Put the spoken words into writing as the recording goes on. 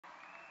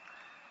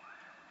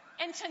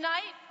And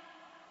tonight,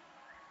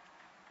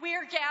 we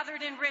are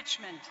gathered in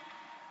Richmond.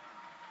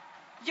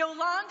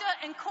 Yolanda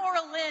and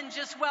Cora Lynn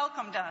just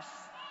welcomed us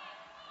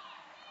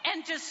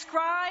and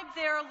described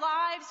their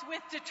lives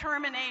with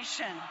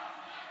determination.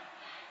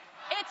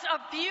 It's a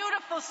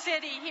beautiful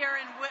city here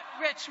in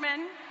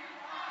Richmond,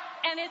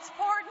 and it's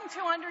important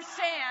to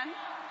understand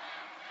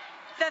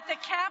that the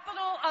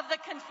capital of the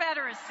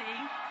Confederacy,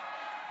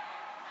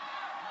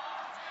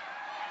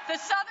 the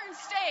southern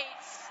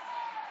states,